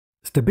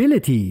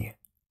Stability.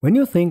 When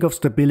you think of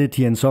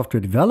stability in software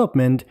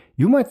development,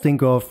 you might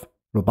think of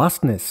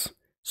robustness,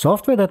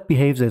 software that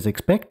behaves as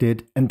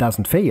expected and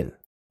doesn't fail.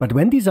 But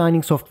when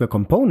designing software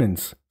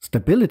components,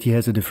 stability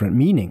has a different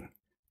meaning.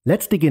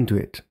 Let's dig into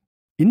it.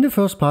 In the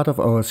first part of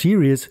our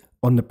series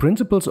on the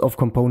principles of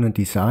component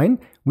design,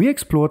 we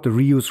explored the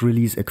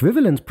reuse-release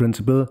equivalence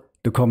principle,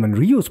 the common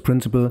reuse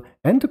principle,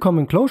 and the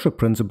common closure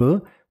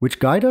principle, which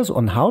guide us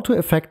on how to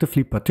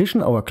effectively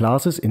partition our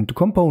classes into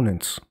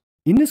components.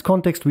 In this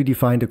context, we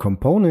defined a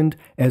component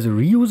as a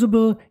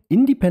reusable,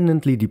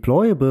 independently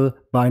deployable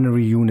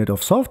binary unit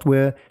of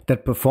software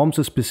that performs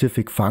a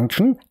specific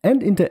function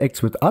and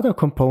interacts with other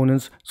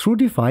components through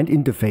defined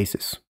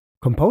interfaces.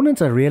 Components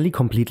are rarely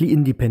completely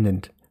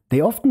independent.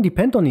 They often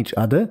depend on each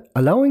other,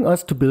 allowing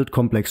us to build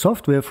complex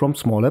software from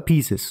smaller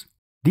pieces.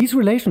 These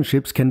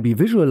relationships can be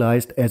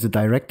visualized as a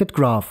directed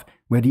graph,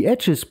 where the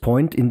edges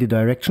point in the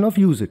direction of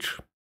usage.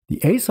 The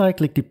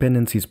Acyclic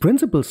dependencies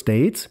principle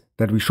states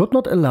that we should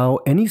not allow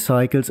any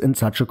cycles in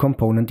such a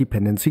component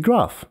dependency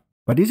graph.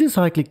 But is a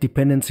cyclic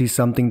dependency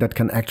something that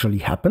can actually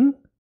happen?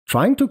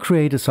 Trying to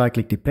create a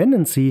cyclic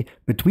dependency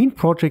between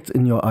projects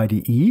in your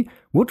IDE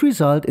would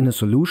result in a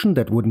solution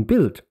that wouldn't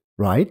build,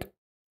 right?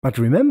 But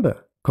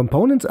remember,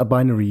 components are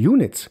binary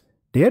units.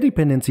 Their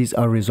dependencies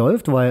are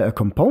resolved via a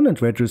component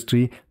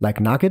registry like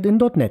Nugget in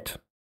 .NET.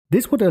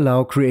 This would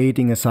allow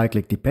creating a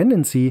cyclic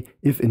dependency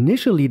if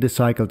initially the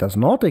cycle does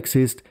not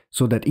exist,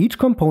 so that each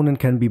component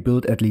can be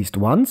built at least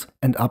once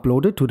and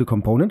uploaded to the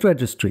component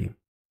registry.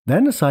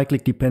 Then a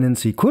cyclic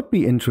dependency could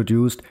be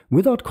introduced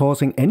without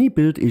causing any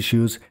build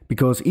issues,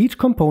 because each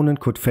component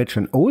could fetch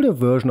an older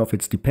version of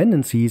its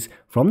dependencies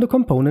from the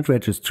component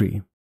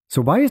registry.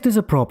 So why is this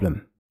a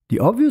problem? The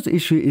obvious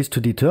issue is to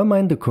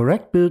determine the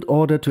correct build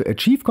order to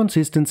achieve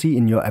consistency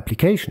in your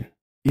application.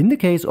 In the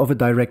case of a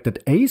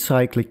directed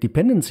acyclic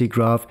dependency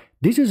graph,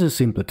 this is a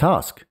simple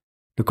task.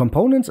 The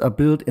components are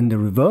built in the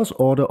reverse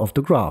order of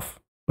the graph.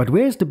 But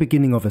where is the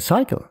beginning of a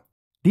cycle?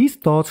 These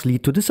thoughts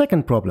lead to the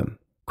second problem.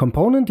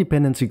 Component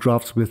dependency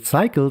graphs with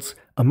cycles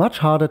are much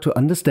harder to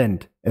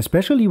understand,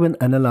 especially when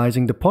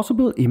analyzing the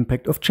possible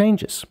impact of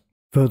changes.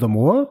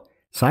 Furthermore,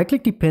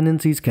 cyclic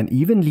dependencies can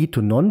even lead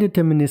to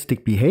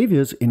non-deterministic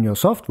behaviors in your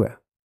software.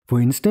 For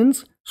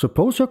instance,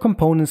 suppose your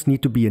components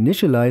need to be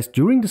initialized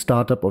during the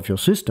startup of your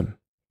system.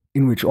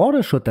 In which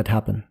order should that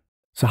happen?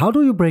 So how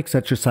do you break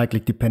such a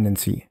cyclic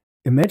dependency?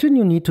 Imagine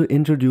you need to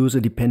introduce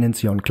a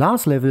dependency on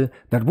class level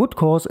that would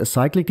cause a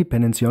cyclic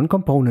dependency on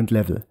component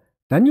level.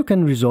 Then you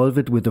can resolve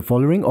it with the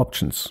following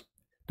options.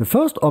 The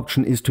first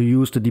option is to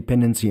use the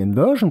dependency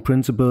inversion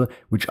principle,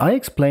 which I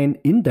explain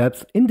in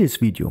depth in this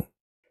video.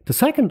 The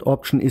second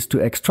option is to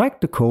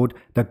extract the code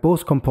that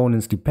both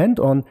components depend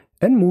on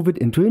and move it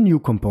into a new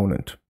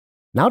component.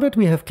 Now that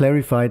we have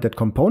clarified that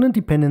component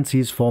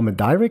dependencies form a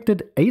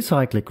directed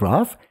acyclic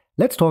graph,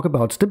 let's talk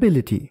about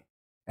stability.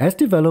 As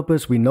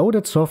developers, we know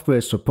that software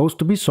is supposed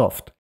to be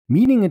soft,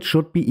 meaning it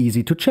should be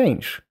easy to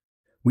change.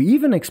 We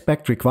even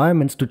expect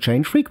requirements to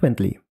change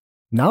frequently.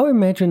 Now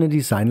imagine a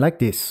design like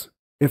this.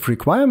 If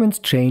requirements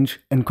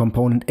change and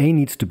component A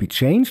needs to be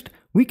changed,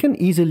 we can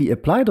easily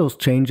apply those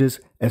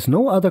changes as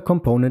no other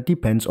component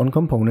depends on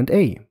component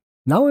A.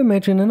 Now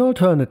imagine an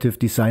alternative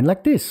design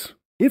like this.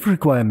 If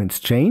requirements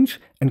change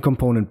and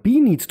component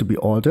B needs to be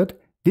altered,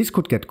 this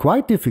could get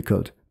quite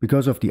difficult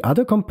because of the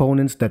other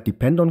components that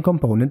depend on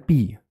component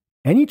B.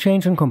 Any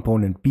change in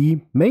component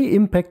B may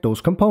impact those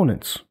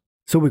components.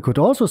 So we could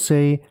also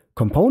say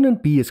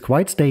component B is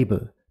quite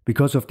stable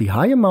because of the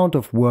high amount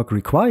of work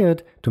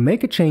required to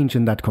make a change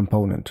in that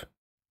component.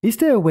 Is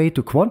there a way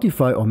to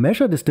quantify or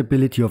measure the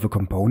stability of a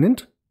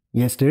component?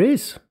 Yes, there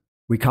is.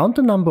 We count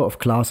the number of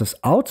classes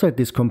outside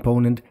this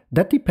component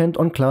that depend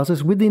on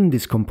classes within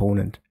this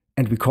component,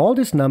 and we call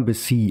this number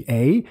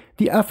CA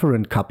the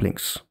afferent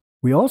couplings.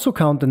 We also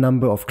count the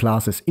number of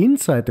classes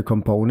inside the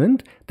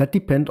component that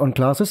depend on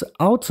classes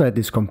outside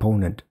this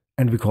component,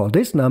 and we call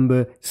this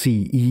number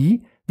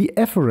CE the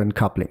efferent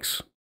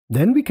couplings.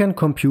 Then we can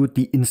compute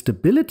the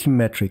instability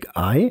metric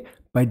I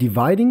by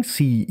dividing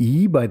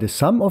CE by the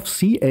sum of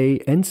CA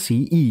and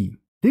CE.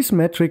 This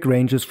metric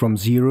ranges from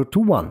 0 to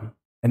 1.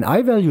 An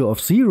I value of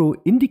 0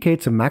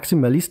 indicates a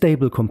maximally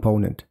stable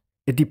component.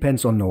 It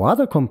depends on no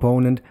other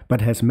component,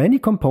 but has many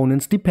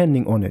components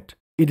depending on it.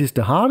 It is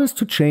the hardest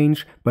to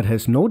change, but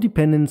has no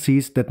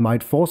dependencies that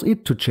might force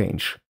it to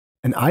change.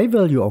 An I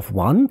value of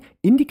 1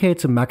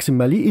 indicates a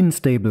maximally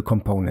unstable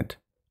component.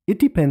 It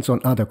depends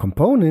on other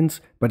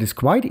components, but is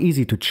quite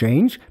easy to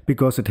change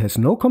because it has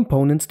no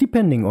components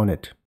depending on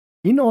it.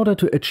 In order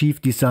to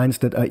achieve designs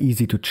that are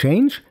easy to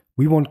change,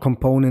 we want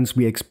components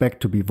we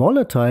expect to be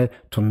volatile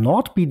to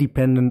not be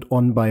dependent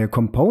on by a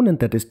component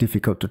that is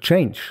difficult to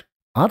change.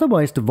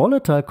 Otherwise, the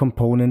volatile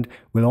component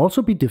will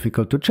also be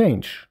difficult to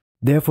change.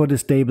 Therefore, the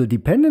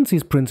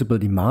Stable-Dependencies Principle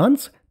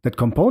demands that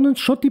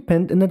components should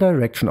depend in the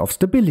direction of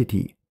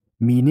stability,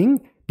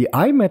 meaning the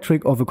I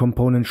metric of a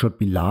component should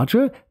be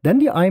larger than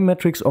the I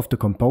metrics of the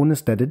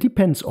components that it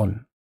depends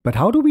on. But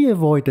how do we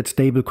avoid that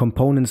stable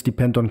components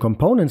depend on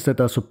components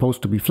that are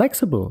supposed to be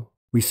flexible?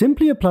 We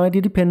simply apply the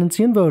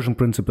dependency inversion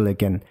principle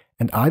again,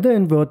 and either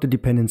invert the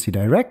dependency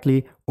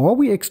directly, or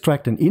we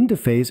extract an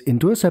interface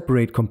into a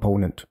separate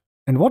component.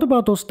 And what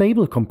about those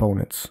stable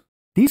components?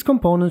 These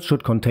components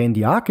should contain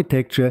the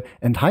architecture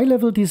and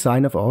high-level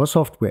design of our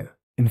software.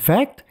 In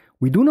fact,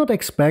 we do not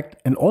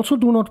expect and also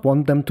do not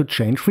want them to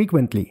change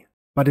frequently.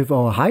 But if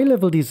our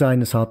high-level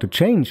design is hard to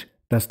change,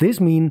 does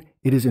this mean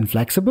it is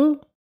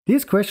inflexible?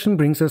 This question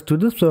brings us to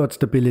the third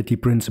stability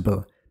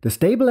principle, the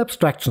Stable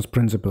Abstractions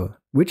Principle,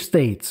 which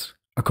states,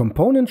 a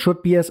component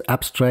should be as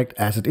abstract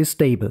as it is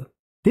stable.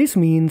 This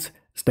means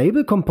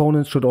stable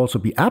components should also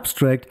be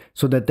abstract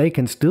so that they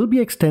can still be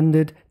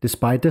extended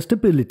despite their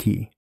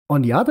stability.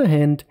 On the other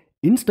hand,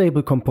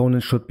 unstable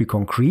components should be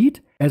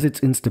concrete, as its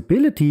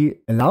instability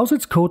allows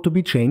its code to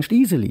be changed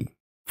easily.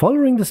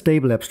 Following the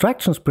Stable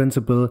Abstractions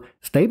Principle,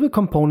 stable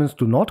components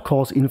do not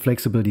cause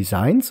inflexible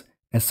designs,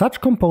 as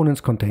such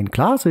components contain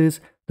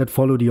classes that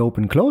follow the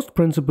open-closed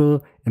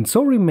principle and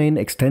so remain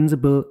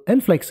extensible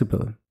and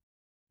flexible.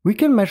 We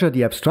can measure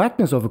the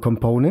abstractness of a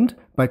component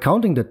by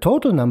counting the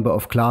total number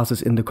of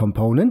classes in the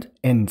component,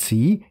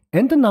 NC,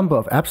 and the number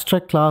of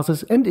abstract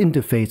classes and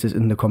interfaces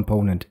in the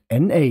component,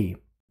 NA.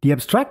 The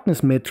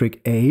abstractness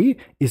metric A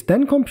is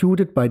then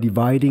computed by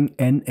dividing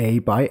NA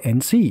by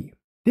NC.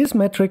 This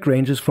metric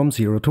ranges from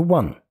 0 to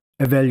 1.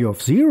 A value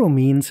of 0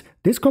 means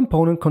this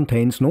component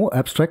contains no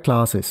abstract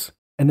classes,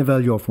 and a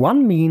value of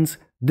 1 means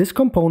this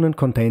component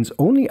contains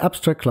only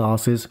abstract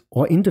classes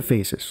or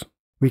interfaces.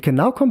 We can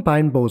now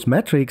combine both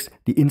metrics,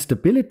 the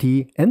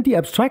instability and the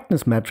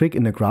abstractness metric,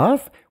 in a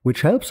graph,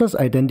 which helps us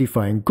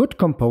identifying good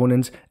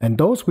components and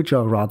those which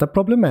are rather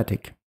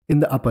problematic. In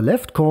the upper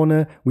left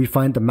corner, we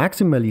find the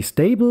maximally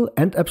stable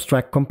and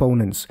abstract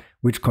components,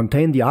 which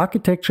contain the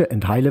architecture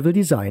and high-level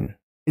design.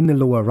 In the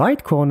lower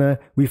right corner,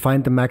 we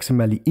find the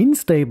maximally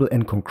unstable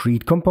and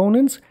concrete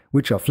components,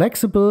 which are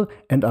flexible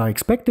and are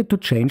expected to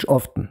change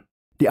often.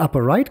 The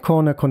upper right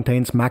corner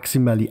contains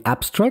maximally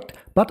abstract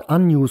but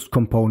unused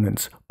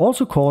components,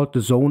 also called the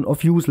zone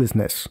of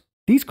uselessness.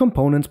 These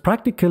components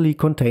practically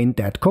contain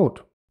dead code.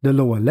 The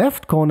lower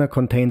left corner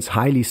contains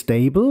highly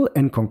stable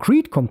and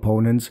concrete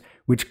components,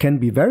 which can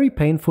be very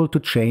painful to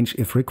change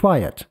if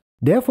required.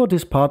 Therefore,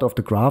 this part of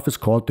the graph is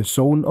called the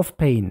zone of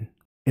pain.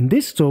 In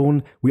this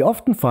zone, we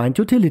often find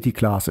utility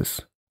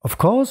classes. Of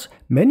course,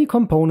 many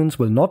components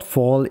will not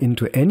fall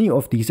into any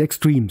of these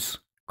extremes.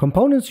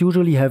 Components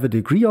usually have a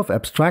degree of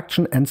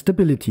abstraction and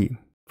stability.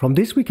 From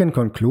this we can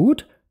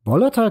conclude,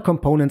 volatile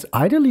components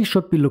ideally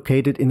should be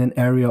located in an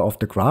area of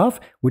the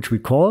graph which we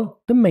call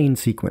the main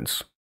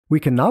sequence. We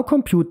can now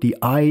compute the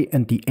I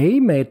and the A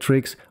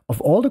matrix of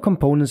all the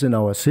components in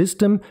our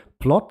system,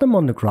 plot them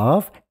on the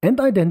graph, and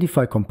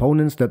identify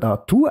components that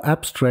are too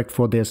abstract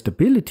for their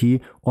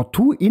stability or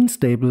too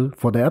unstable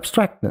for their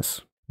abstractness.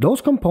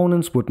 Those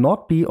components would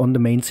not be on the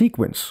main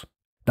sequence.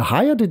 The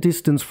higher the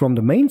distance from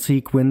the main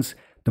sequence,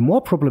 the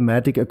more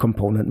problematic a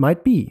component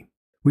might be.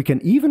 We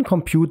can even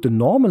compute the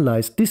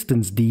normalized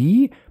distance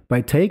d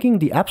by taking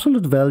the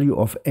absolute value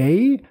of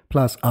a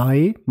plus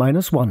I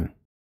minus 1.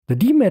 The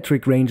d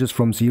metric ranges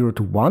from 0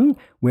 to 1,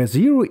 where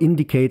 0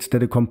 indicates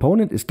that a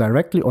component is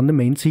directly on the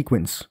main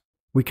sequence.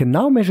 We can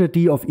now measure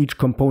d of each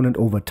component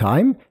over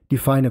time,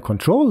 define a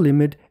control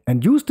limit,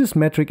 and use this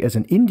metric as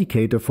an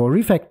indicator for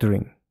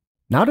refactoring.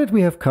 Now that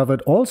we have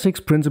covered all 6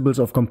 principles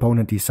of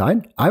component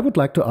design, I would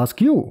like to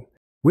ask you,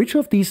 which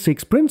of these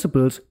 6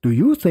 principles do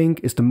you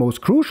think is the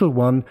most crucial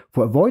one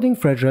for avoiding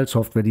fragile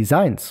software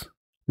designs?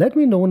 Let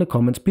me know in the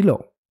comments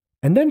below.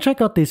 And then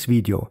check out this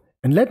video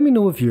and let me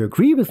know if you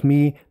agree with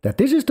me that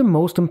this is the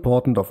most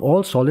important of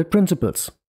all solid principles.